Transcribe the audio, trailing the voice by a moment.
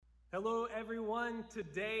Hello, everyone.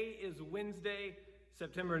 Today is Wednesday,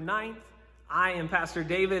 September 9th. I am Pastor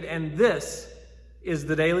David, and this is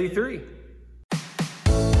the Daily 3.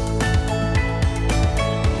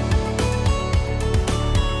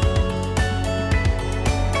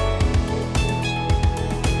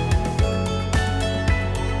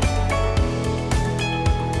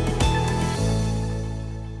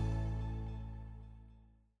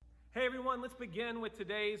 Hey, everyone. Let's begin with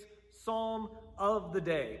today's Psalm of the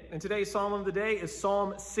day. And today's Psalm of the day is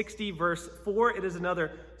Psalm 60, verse 4. It is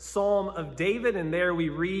another Psalm of David, and there we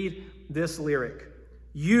read this lyric.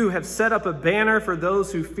 You have set up a banner for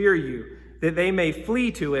those who fear you, that they may flee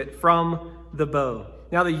to it from the bow.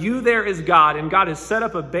 Now the you there is God, and God has set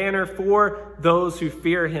up a banner for those who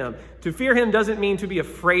fear him. To fear him doesn't mean to be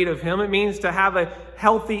afraid of him. It means to have a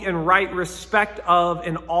healthy and right respect of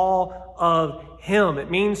and awe of him. It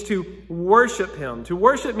means to worship him. To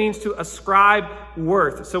worship means to ascribe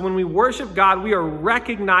worth. So when we worship God, we are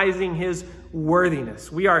recognizing his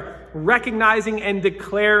worthiness. We are recognizing and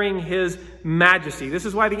declaring his majesty. This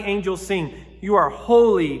is why the angels sing, "You are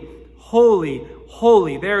holy, holy,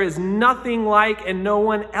 holy. There is nothing like and no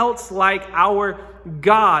one else like our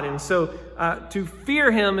God." And so to fear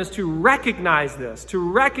him is to recognize this, to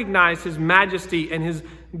recognize his majesty and his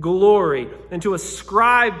glory, and to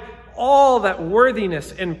ascribe all that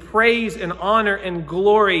worthiness and praise and honor and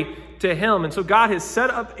glory to him. And so God has set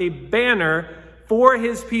up a banner for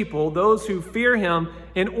his people, those who fear him,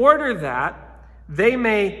 in order that they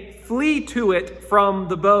may flee to it from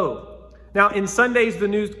the bow. Now, in Sunday's The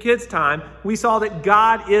New Kids Time, we saw that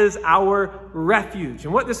God is our refuge.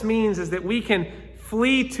 And what this means is that we can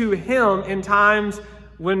flee to him in times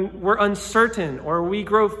when we're uncertain, or we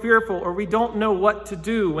grow fearful, or we don't know what to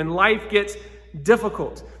do, when life gets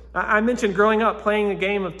difficult. I mentioned growing up playing a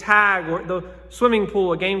game of tag, or the swimming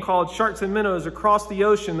pool, a game called Sharks and Minnows, across the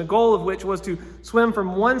ocean, the goal of which was to swim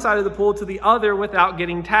from one side of the pool to the other without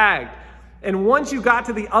getting tagged. And once you got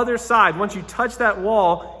to the other side, once you touched that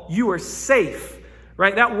wall, you were safe,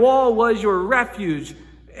 right? That wall was your refuge.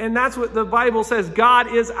 And that's what the Bible says.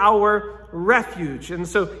 God is our refuge. And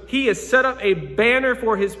so he has set up a banner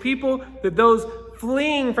for his people, that those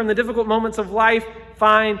fleeing from the difficult moments of life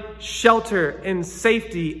find shelter and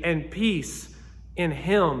safety and peace in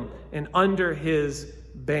him and under his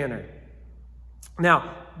banner.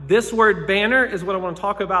 Now, this word banner is what I want to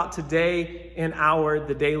talk about today in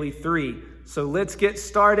the Daily 3. So let's get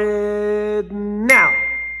started now.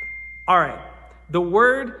 All right. The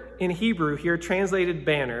word in Hebrew here translated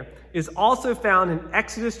banner is also found in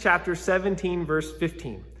Exodus chapter 17, verse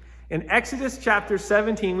 15. In Exodus chapter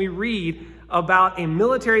 17, we read about a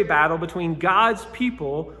military battle between God's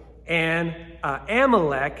people and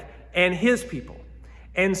Amalek and his people.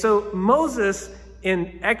 And so Moses,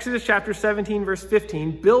 in Exodus chapter 17, verse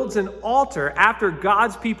 15, builds an altar after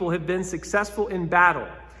God's people have been successful in battle.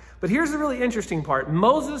 But here's the really interesting part.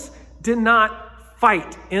 Moses did not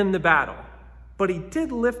fight in the battle, but he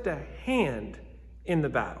did lift a hand in the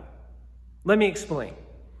battle. Let me explain.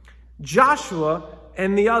 Joshua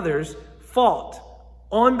and the others fought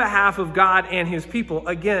on behalf of God and his people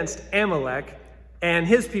against Amalek and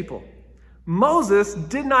his people. Moses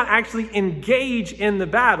did not actually engage in the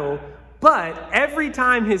battle, but every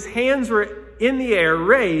time his hands were in the air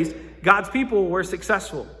raised, God's people were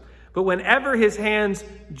successful. But whenever his hands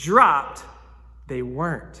dropped, they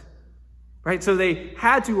weren't. Right? So they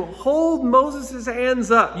had to hold Moses' hands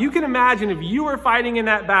up. You can imagine if you were fighting in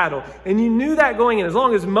that battle and you knew that going in, as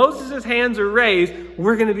long as Moses' hands are raised,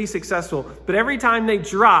 we're going to be successful. But every time they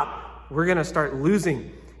drop, we're going to start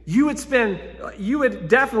losing. You would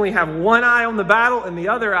definitely have one eye on the battle and the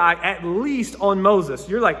other eye at least on Moses.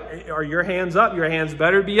 You're like, are your hands up? Your hands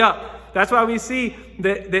better be up. That's why we see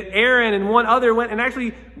that Aaron and one other went and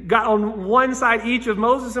actually got on one side each of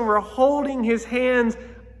Moses and were holding his hands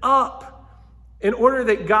up in order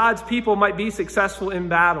that God's people might be successful in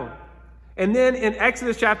battle. And then in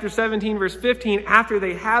Exodus chapter 17, verse 15, after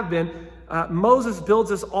they have been, Moses builds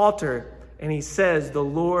this altar and he says, "The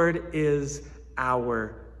Lord is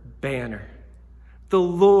our banner." The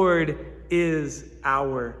Lord is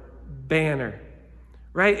our banner.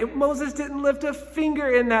 Right? Moses didn't lift a finger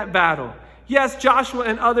in that battle. Yes, Joshua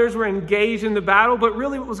and others were engaged in the battle, but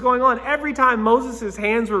really what was going on, every time Moses'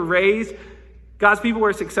 hands were raised, God's people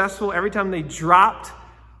were successful. Every time they dropped,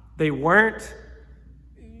 they weren't.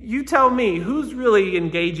 You tell me, who's really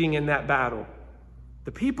engaging in that battle?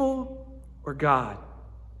 The people or God?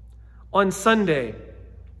 On Sunday,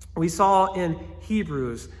 we saw in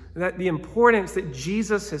Hebrews that the importance that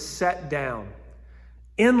Jesus has set down.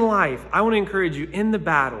 In life, I want to encourage you, in the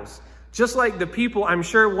battles, Just like the people, I'm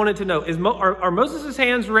sure, wanted to know, are Moses'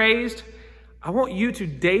 hands raised? I want you to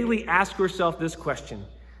daily ask yourself this question.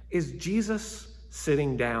 Is Jesus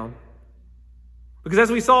sitting down? Because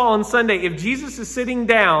as we saw on Sunday, if Jesus is sitting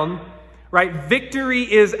down, right, victory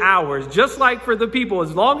is ours. Just like for the people,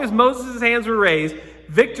 as long as Moses' hands were raised,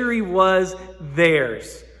 victory was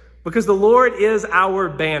theirs. Because the Lord is our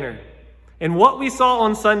banner. And what we saw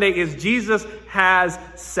on Sunday is Jesus has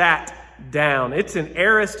sat down. It's an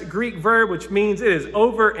aorist Greek verb, which means it is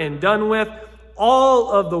over and done with.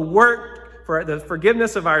 All of the work for the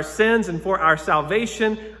forgiveness of our sins and for our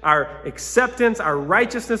salvation, our acceptance, our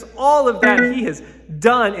righteousness, all of that he has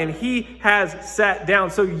done, and he has sat down.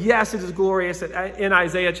 So yes, it is glorious in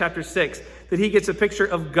Isaiah chapter 6 that he gets a picture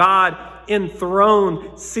of God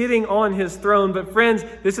enthroned, sitting on his throne. But friends,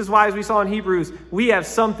 this is why, as we saw in Hebrews, we have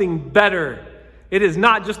something better. It is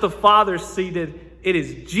not just the Father seated, it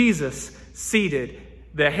is Jesus seated.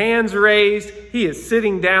 The hands raised, he is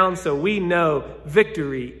sitting down, so we know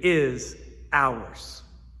victory is ours.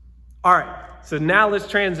 All right, so now let's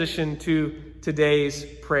transition to today's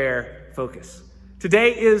prayer focus.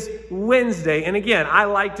 Today is Wednesday, and again, I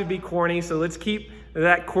like to be corny, so let's keep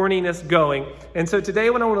that corniness going. And so today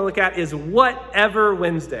what I want to look at is Whatever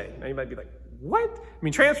Wednesday. Now you might be like, what? I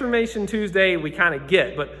mean, Transformation Tuesday we kind of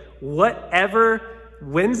get, but Whatever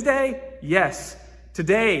Wednesday? Yes.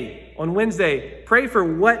 Today, on Wednesday, pray for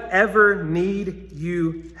whatever need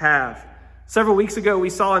you have. Several weeks ago, we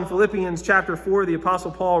saw in Philippians chapter 4, the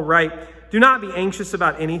Apostle Paul write, "Do not be anxious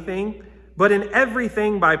about anything, but in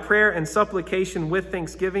everything by prayer and supplication with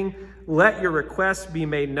thanksgiving, let your requests be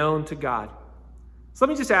made known to God." So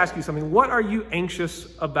let me just ask you something. What are you anxious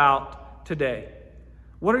about today?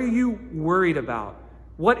 What are you worried about?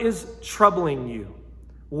 What is troubling you?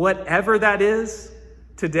 Whatever that is,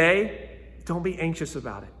 today, don't be anxious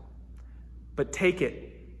about it, but take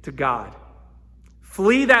it to God.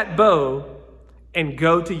 Flee that bow and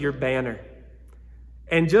go to your banner.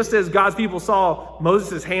 And just as God's people saw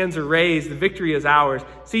Moses' hands are raised, the victory is ours.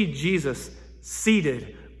 See Jesus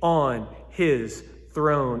seated on his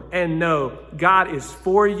throne. And know God is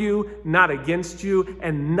for you, not against you,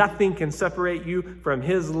 and nothing can separate you from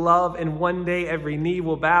his love. And one day every knee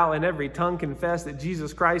will bow and every tongue confess that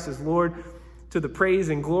Jesus Christ is Lord, to the praise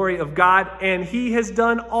and glory of God. And he has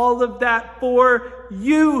done all of that for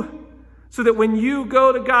you, so that when you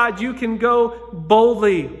go to God, you can go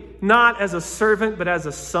boldly, not as a servant, but as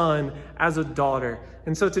a son, as a daughter.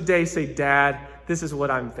 And so today say, Dad, this is what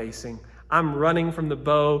I'm facing. I'm running from the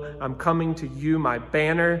bow. I'm coming to you, my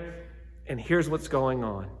banner, and here's what's going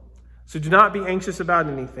on. So do not be anxious about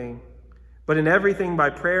anything, but in everything by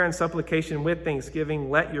prayer and supplication with thanksgiving,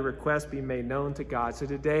 let your requests be made known to God. So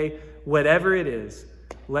today, whatever it is,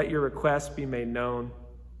 let your requests be made known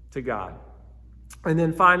to God. And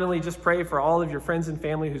then finally, just pray for all of your friends and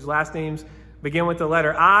family whose last names begin with the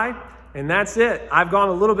letter I. And that's it. I've gone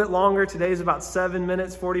a little bit longer. Today's about 7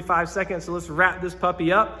 minutes, 45 seconds. So let's wrap this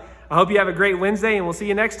puppy up. I hope you have a great Wednesday, and we'll see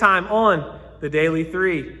you next time on The Daily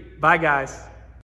 3. Bye, guys.